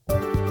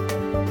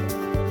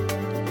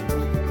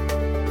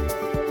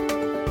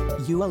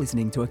You are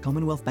listening to a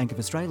Commonwealth Bank of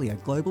Australia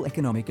Global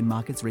Economic and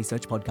Markets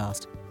Research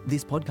podcast.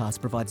 This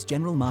podcast provides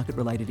general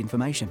market-related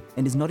information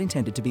and is not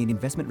intended to be an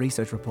investment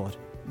research report.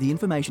 The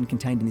information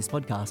contained in this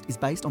podcast is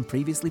based on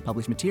previously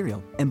published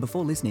material, and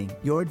before listening,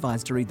 you're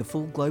advised to read the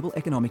full Global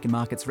Economic and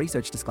Markets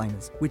Research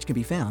disclaimers, which can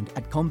be found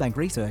at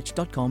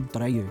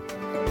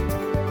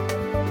commbankresearch.com.au.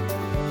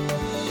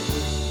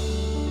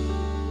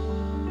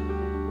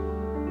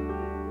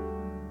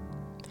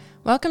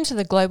 Welcome to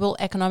the Global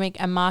Economic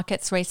and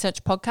Markets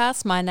Research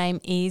Podcast. My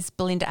name is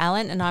Belinda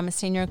Allen and I'm a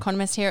Senior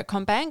Economist here at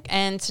CommBank,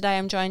 and today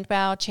I'm joined by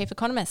our Chief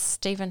Economist,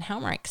 Stephen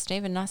Helmerich.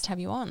 Stephen, nice to have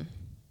you on.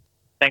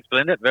 Thanks,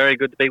 Belinda. Very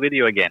good to be with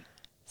you again.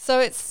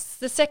 So it's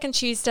the second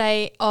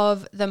Tuesday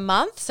of the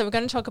month, so we're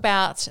going to talk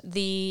about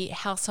the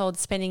Household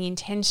Spending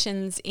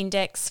Intentions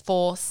Index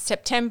for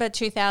September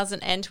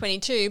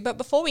 2022. But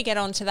before we get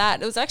on to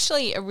that, it was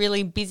actually a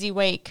really busy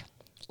week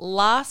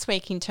last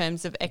week in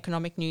terms of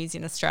economic news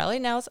in Australia.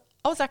 Now,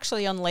 I was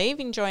actually on leave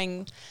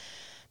enjoying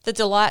the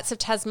delights of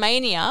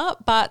Tasmania,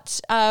 but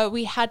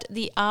we had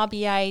the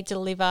RBA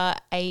deliver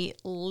a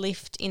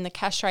lift in the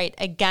cash rate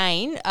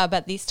again,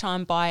 but this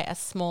time by a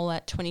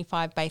smaller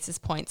 25 basis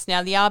points.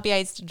 Now, the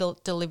RBA's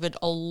delivered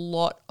a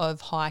lot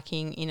of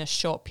hiking in a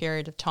short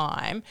period of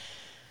time.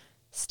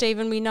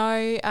 Stephen, we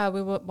know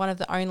we were one of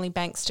the only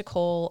banks to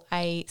call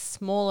a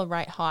smaller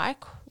rate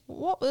hike.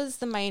 What was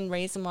the main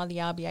reason why the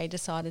RBA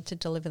decided to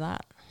deliver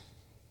that?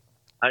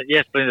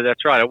 Yes, Belinda,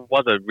 that's right. It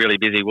was a really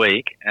busy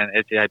week, and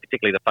it's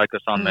particularly the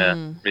focus on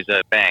the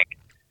Reserve Bank.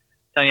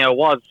 So, it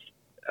was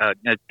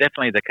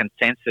definitely the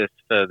consensus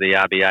for the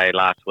RBA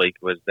last week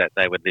was that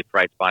they would lift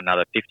rates by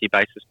another 50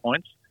 basis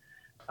points.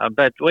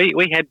 But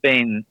we had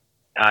been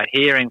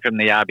hearing from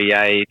the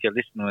RBA, if you're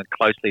listening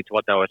closely to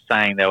what they were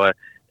saying, they were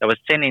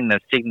sending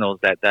the signals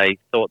that they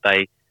thought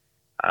they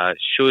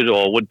should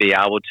or would be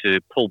able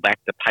to pull back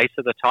the pace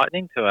of the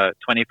tightening to a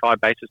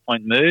 25 basis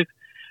point move,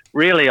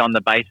 really on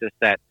the basis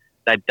that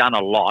they've done a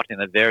lot in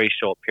a very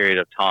short period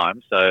of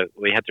time. So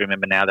we have to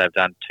remember now they've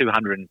done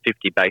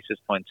 250 basis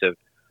points of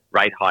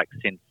rate hikes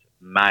since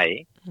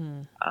May.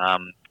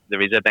 The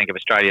Reserve Bank of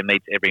Australia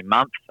meets every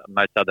month.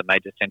 Most other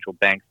major central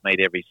banks meet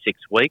every 6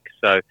 weeks.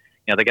 So,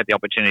 they get the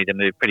opportunity to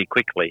move pretty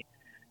quickly.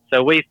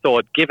 So we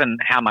thought, given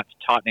how much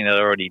tightening they've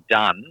already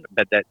done,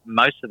 but that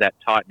most of that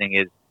tightening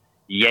is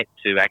yet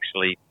to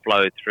actually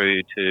flow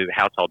through to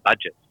household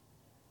budgets.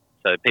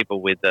 So people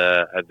with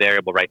a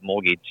variable rate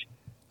mortgage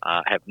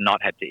have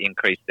not had to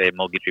increase their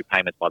mortgage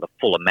repayments by the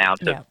full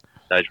amount of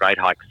those rate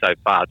hikes so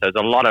far. So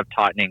there's a lot of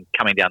tightening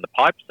coming down the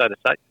pipe, so to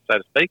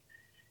speak.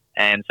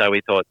 And so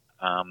we thought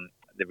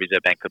the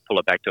Reserve Bank could pull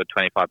it back to a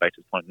 25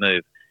 basis point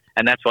move.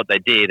 And that's what they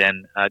did.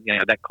 And,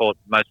 that caught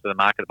most of the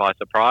market by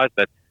surprise,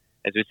 but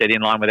as we said,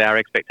 in line with our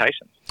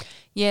expectations.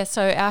 Yeah,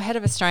 so our head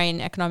of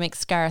Australian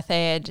economics, Gareth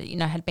Aird,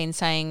 had been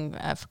saying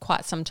for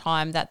quite some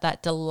time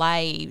that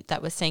delay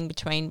that we're seeing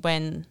between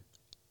when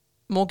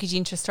mortgage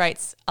interest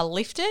rates are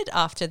lifted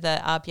after the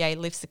RBA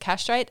lifts the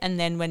cash rate and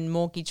then when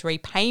mortgage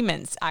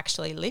repayments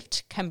actually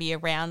lift can be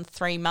around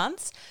 3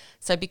 months.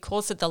 So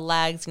because of the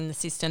lags in the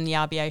system, the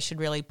RBA should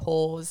really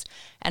pause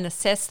and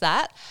assess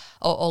that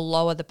or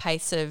lower the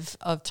pace of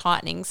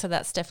tightening. So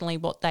that's definitely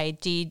what they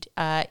did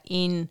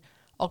in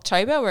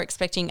October. We're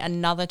expecting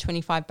another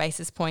 25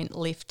 basis point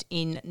lift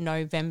in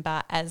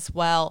November as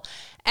well.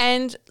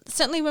 And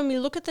certainly when we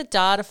look at the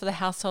data for the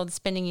Household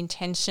Spending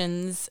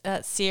Intentions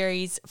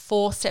series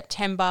for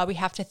September, we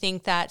have to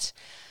think that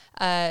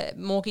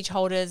mortgage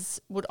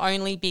holders would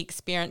only be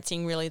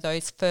experiencing really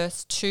those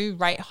first 2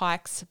 rate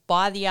hikes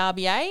by the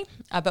RBA,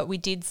 but we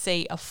did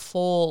see a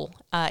fall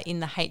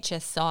in the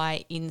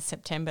HSI in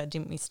September,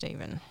 didn't we,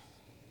 Stephen?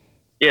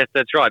 Yes,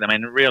 that's right. I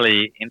mean,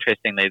 really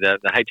interestingly, the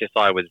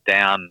HSI was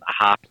down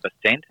 0.5%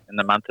 in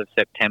the month of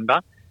September.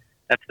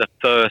 That's the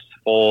first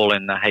fall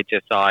in the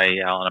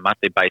HSI on a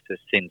monthly basis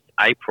since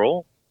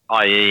April,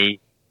 i.e.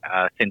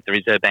 Since the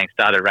Reserve Bank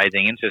started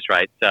raising interest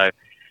rates. So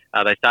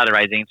they started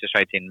raising interest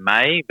rates in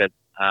May, but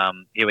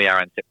here we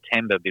are in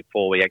September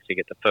before we actually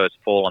get the first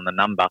fall on the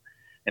number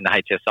in the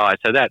HSI.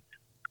 So that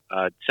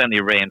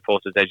certainly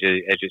reinforces, as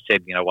you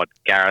said, what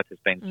Gareth has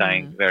been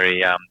saying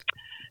very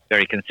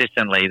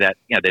consistently, that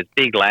there's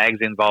big lags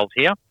involved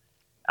here.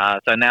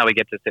 So now we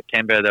get to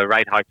September, the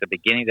rate hikes are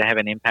beginning to have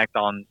an impact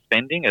on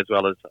spending as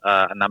well as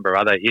a number of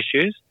other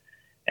issues.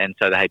 And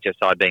so the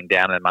HSI being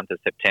down in the month of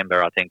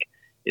September, I think,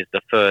 is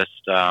the first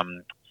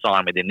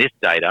sign within this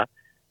data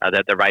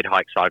that the rate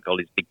hike cycle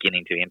is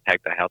beginning to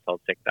impact the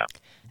household sector.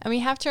 And we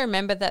have to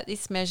remember that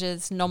this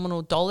measures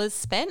nominal dollars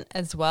spent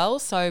as well.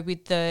 So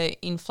with the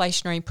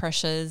inflationary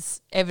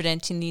pressures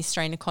evident in the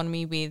Australian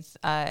economy with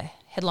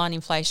headline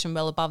inflation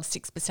well above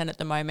 6% at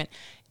the moment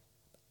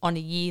on a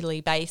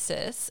yearly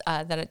basis,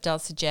 that it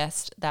does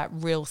suggest that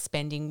real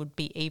spending would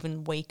be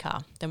even weaker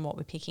than what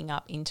we're picking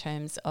up in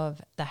terms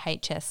of the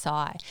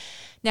HSI.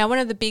 Now, one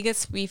of the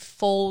biggest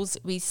falls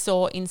we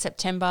saw in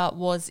September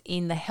was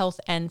in the health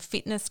and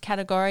fitness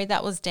category.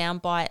 That was down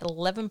by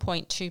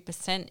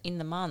 11.2% in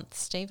the month.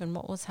 Stephen,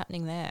 what was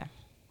happening there?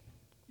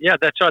 Yeah,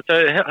 that's right.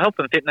 So health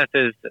and fitness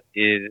is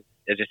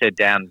as you said,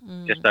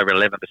 down just over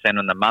 11%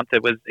 in the month.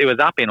 It was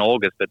up in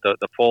August, but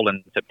the fall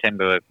in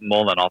September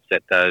more than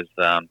offset those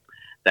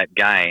that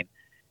gain.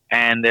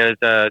 And there's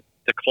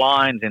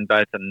declines in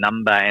both the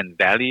number and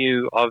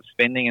value of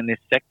spending in this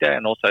sector,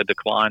 and also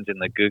declines in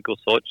the Google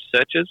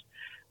searches.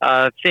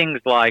 Things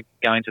like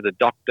going to the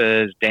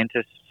doctors,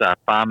 dentists,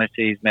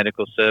 pharmacies,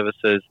 medical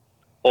services,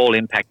 all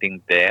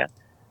impacting there.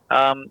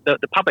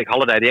 The public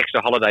holiday, the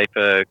extra holiday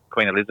for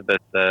Queen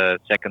Elizabeth II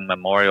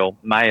Memorial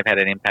may have had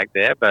an impact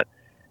there, but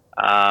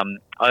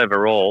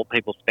overall,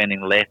 people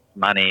spending less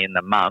money in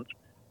the month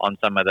on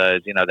some of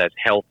those, those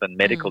health and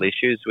medical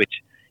issues, which,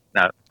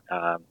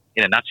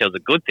 in a nutshell, is a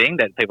good thing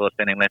that people are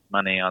spending less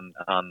money on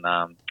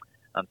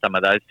some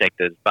of those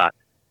sectors, but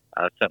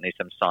certainly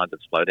some signs of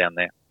slowdown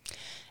there.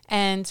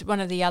 And one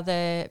of the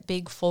other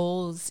big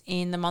falls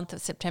in the month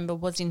of September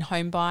was in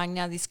home buying.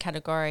 Now, this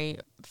category,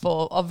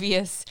 for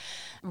obvious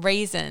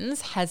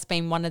reasons, has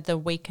been one of the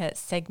weaker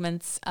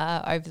segments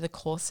over the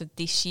course of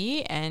this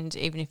year, and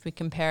even if we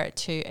compare it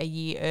to a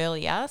year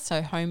earlier.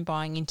 So home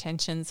buying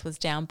intentions was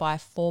down by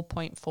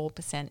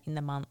 4.4% in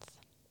the month.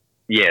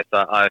 Yes,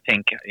 I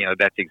think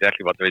that's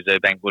exactly what the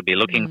Reserve Bank would be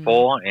looking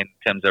for in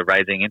terms of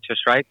raising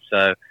interest rates.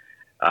 So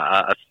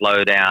a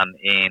slowdown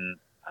in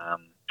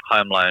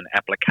home loan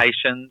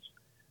applications,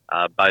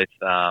 both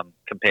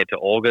compared to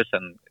August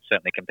and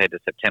certainly compared to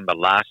September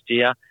last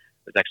year.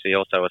 There's actually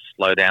also a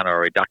slowdown or a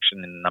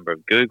reduction in the number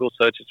of Google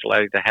searches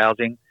related to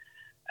housing.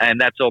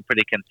 And that's all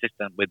pretty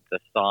consistent with the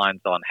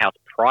signs on house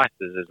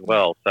prices as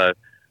well. So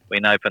we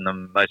know from the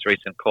most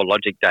recent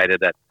CoreLogic data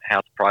that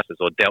house prices,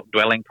 or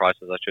dwelling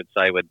prices, I should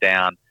say, were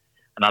down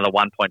another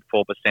 1.4%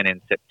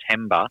 in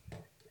September,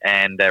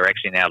 and they're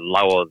actually now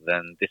lower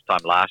than this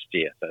time last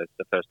year. So it's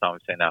the first time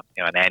we've seen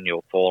an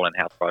annual fall in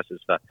house prices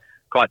for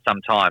quite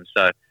some time.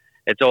 So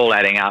it's all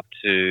adding up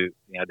to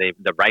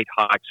the rate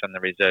hikes from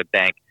the Reserve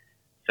Bank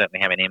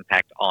certainly have an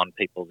impact on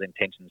people's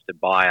intentions to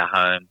buy a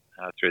home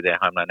through their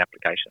home loan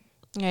application.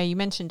 Yeah, you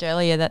mentioned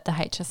earlier that the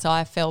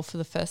HSI fell for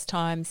the first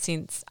time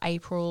since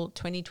April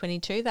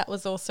 2022. That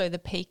was also the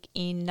peak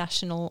in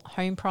national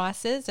home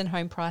prices, and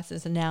home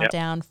prices are now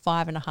down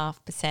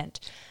 5.5%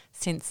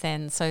 since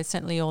then. So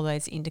certainly all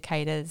those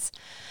indicators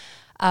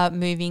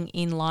moving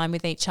in line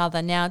with each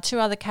other. Now, two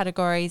other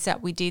categories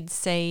that we did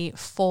see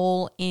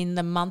fall in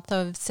the month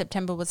of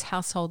September was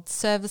household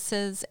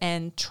services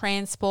and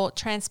transport.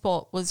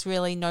 Transport was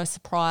really no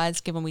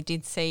surprise, given we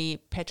did see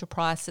petrol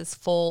prices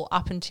fall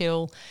up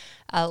until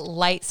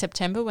late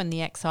September when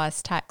the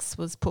excise tax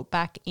was put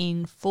back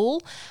in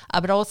full.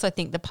 But I also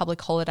think the public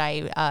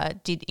holiday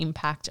did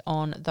impact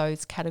on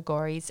those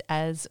categories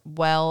as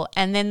well.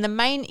 And then the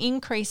main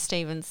increase,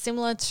 Stephen,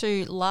 similar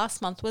to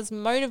last month, was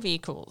motor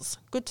vehicles.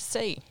 Good to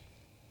see.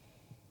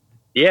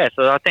 Yeah,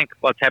 so I think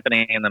what's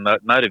happening in the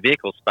motor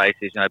vehicle space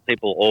is,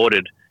 people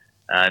ordered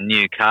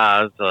new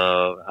cars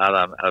or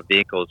other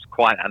vehicles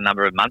quite a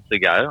number of months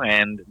ago,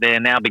 and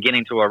they're now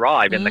beginning to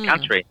arrive in the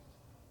country.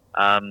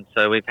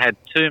 So we've had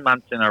 2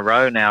 months in a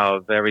row now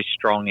of very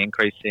strong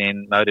increase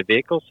in motor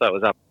vehicles. So it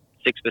was up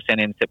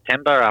 6% in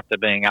September after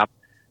being up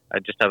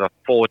just over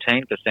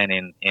 14%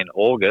 in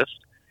August.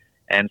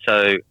 And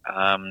so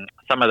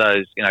some of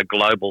those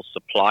global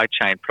supply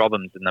chain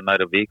problems in the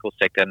motor vehicle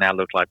sector now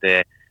look like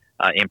they're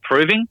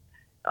improving.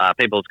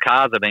 People's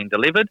cars are being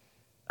delivered,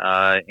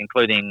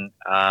 including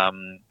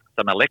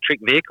some electric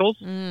vehicles.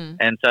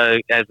 And so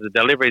as the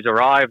deliveries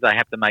arrive, they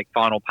have to make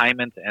final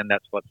payments, and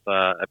that's what's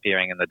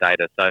appearing in the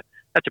data. So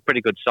that's a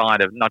pretty good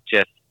sign of not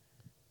just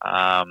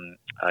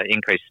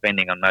increased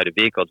spending on motor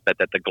vehicles, but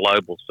that the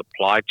global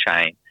supply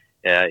chain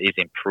is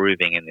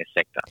improving in this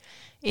sector.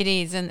 It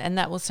is, and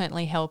that will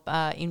certainly help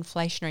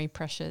inflationary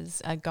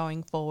pressures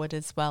going forward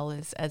as well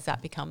as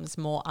that becomes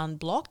more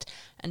unblocked,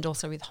 and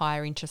also with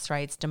higher interest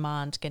rates,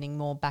 demand getting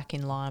more back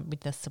in line with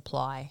the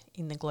supply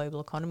in the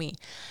global economy.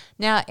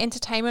 Now,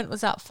 entertainment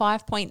was up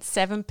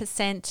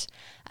 5.7%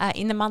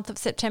 in the month of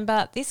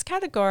September. This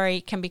category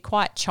can be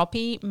quite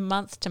choppy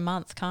month to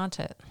month, can't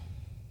it?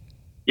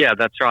 Yeah,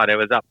 that's right. It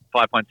was up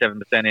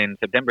 5.7% in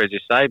September, as you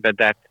say, but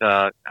that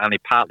only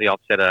partly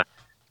offset a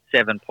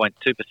 7.2%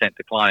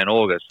 decline in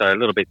August, so a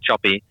little bit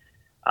choppy.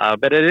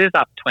 But it is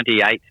up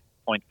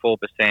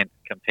 28.4%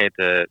 compared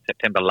to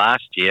September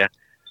last year,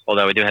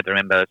 although we do have to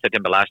remember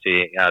September last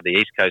year, the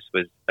East Coast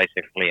was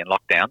basically in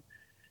lockdown.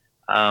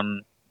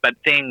 But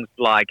things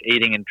like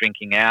eating and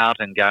drinking out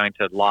and going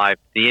to live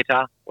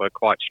theatre were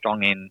quite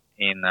strong in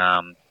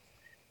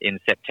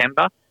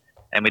September.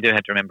 And we do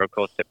have to remember, of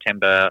course,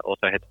 September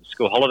also had some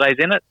school holidays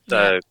in it,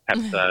 so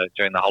perhaps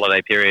during the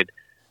holiday period,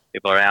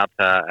 people are out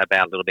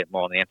about a little bit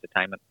more on the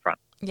entertainment front.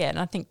 Yeah, and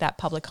I think that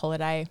public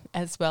holiday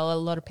as well, a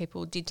lot of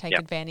people did take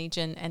advantage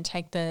and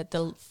take the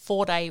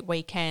 4-day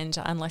weekend,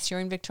 unless you're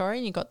in Victoria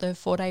and you got the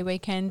 4-day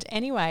weekend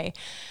anyway.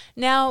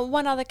 Now,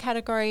 one other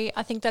category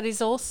I think that is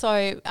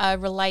also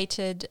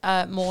related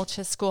more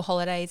to school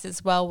holidays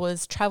as well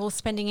was travel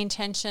spending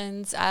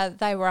intentions.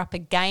 They were up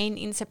again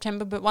in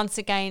September, but once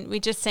again,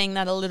 we're just seeing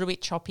that a little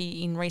bit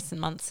choppy in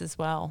recent months as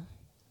well.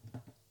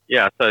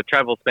 Yeah, so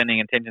travel spending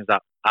intentions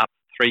are up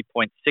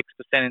 3.6%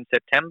 in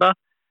September,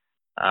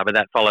 but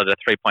that followed a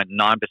 3.9%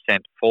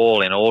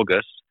 fall in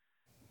August.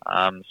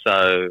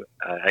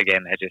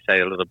 Again, as you say,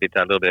 a little bit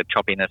of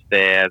choppiness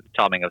there. The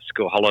timing of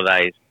school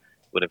holidays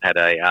would have had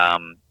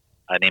an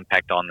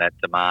impact on that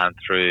demand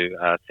through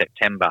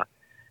September.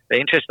 But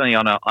interestingly,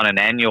 on an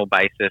annual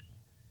basis,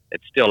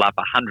 it's still up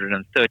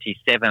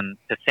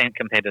 137%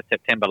 compared to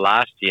September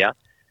last year,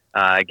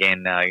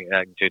 again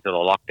due to the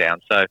lockdown.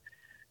 So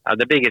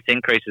the biggest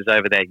increases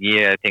over that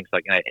year, things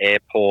like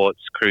airports,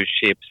 cruise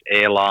ships,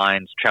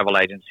 airlines, travel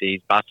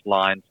agencies, bus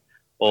lines,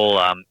 all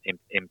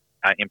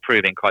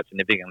improving quite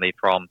significantly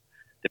from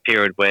the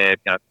period where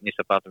New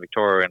South Wales and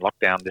Victoria were in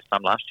lockdown this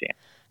time last year.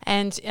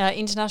 And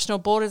international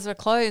borders are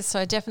closed,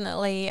 so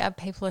definitely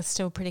people are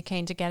still pretty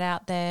keen to get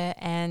out there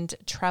and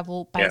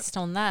travel based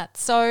on that.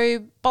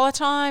 So by the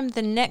time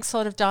the next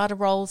lot of data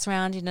rolls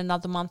around in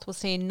another month, we'll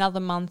see another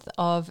month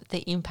of the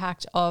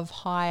impact of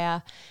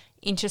higher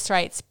interest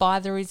rates by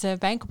the Reserve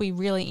Bank. Will be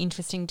really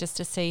interesting just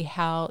to see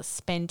how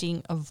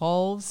spending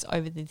evolves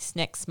over this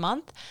next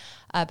month.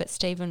 But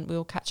Stephen,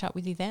 we'll catch up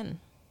with you then.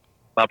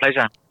 My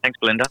pleasure. Thanks,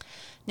 Belinda.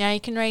 Now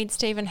you can read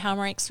Stephen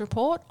Halmerich's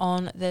report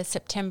on the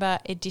September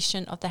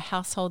edition of the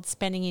Household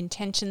Spending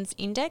Intentions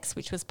Index,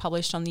 which was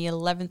published on the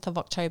 11th of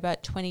October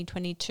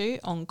 2022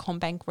 on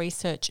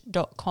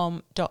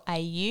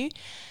commbankresearch.com.au.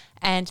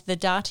 And the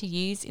data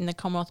used in the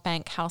Commonwealth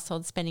Bank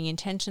Household Spending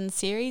Intentions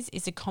series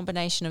is a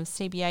combination of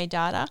CBA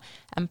data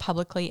and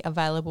publicly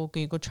available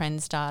Google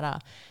Trends data.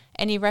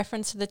 Any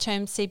reference to the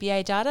term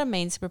CBA data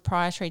means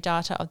proprietary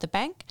data of the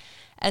bank.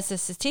 As the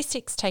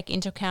statistics take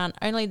into account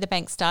only the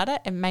bank's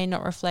data, it may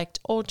not reflect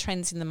all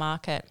trends in the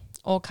market.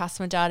 All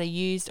customer data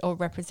used or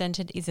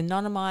represented is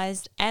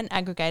anonymised and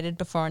aggregated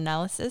before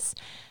analysis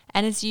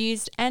and is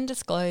used and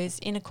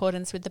disclosed in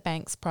accordance with the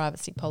bank's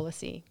privacy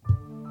policy.